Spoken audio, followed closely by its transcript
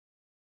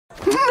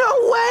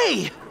No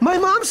way! My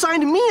mom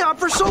signed me up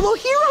for solo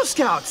hero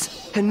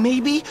scouts. And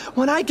maybe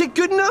when I get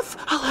good enough,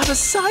 I'll have a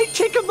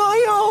sidekick of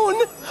my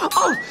own.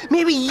 Oh,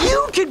 maybe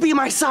you could be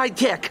my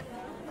sidekick.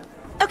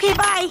 Okay,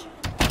 bye.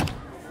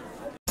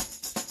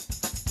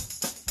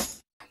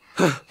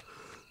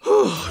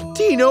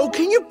 Dino,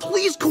 can you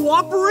please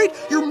cooperate?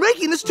 You're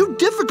making this too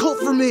difficult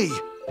for me.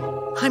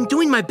 I'm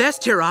doing my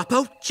best here,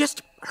 Oppo.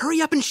 Just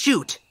hurry up and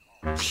shoot.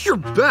 Your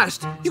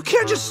best? You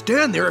can't just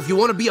stand there if you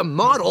want to be a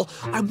model.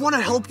 I want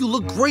to help you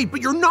look great, but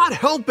you're not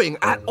helping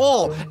at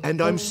all. And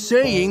I'm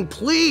saying,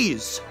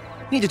 please.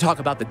 Need to talk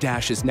about the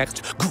Dash's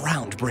next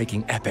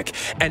groundbreaking epic,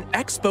 an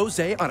expose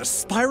on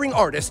aspiring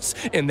artists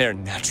in their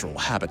natural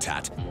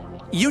habitat.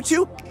 You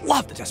two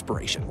love the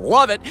desperation,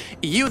 love it.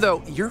 You,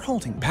 though, you're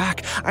holding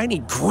back. I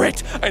need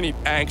grit, I need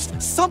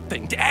angst,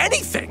 something,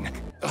 anything.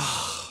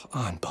 Ugh.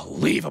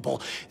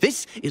 Unbelievable.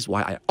 This is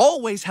why I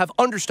always have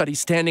understudies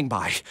standing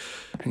by.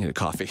 I need a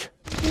coffee.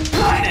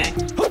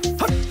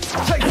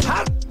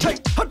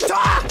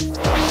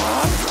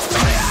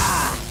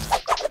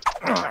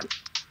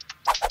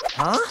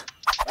 Huh?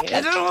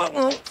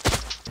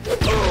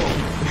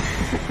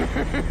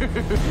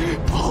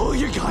 All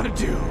you gotta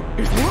do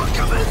is look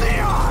him in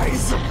the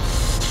eyes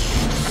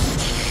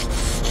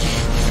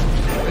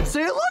and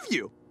say I love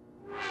you.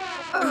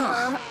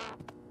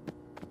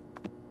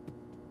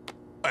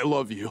 I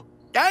love you.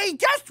 They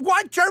just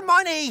want your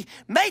money.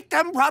 Make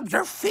them rub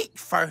their feet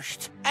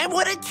first. And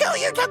would it kill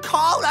you to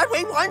call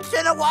every once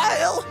in a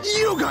while?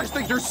 You guys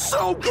think you're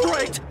so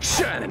great!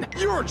 Shannon,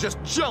 you're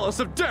just jealous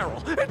of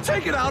Daryl and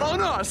take it out on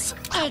us!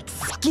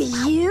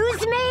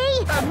 Excuse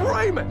me? And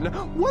Raymond,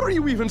 what are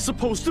you even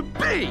supposed to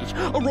be?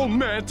 A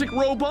romantic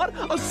robot?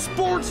 A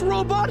sports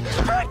robot?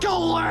 Pick a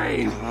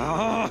lane!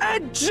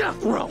 And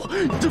Jethro,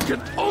 you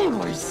can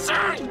only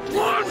say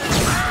one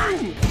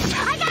thing!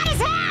 I got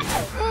his hat!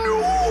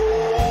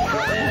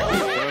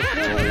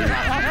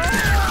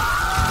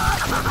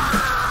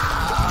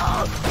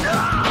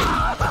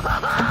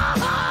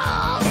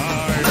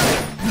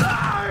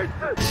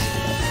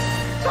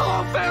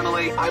 Hello,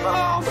 family! I'm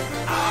home!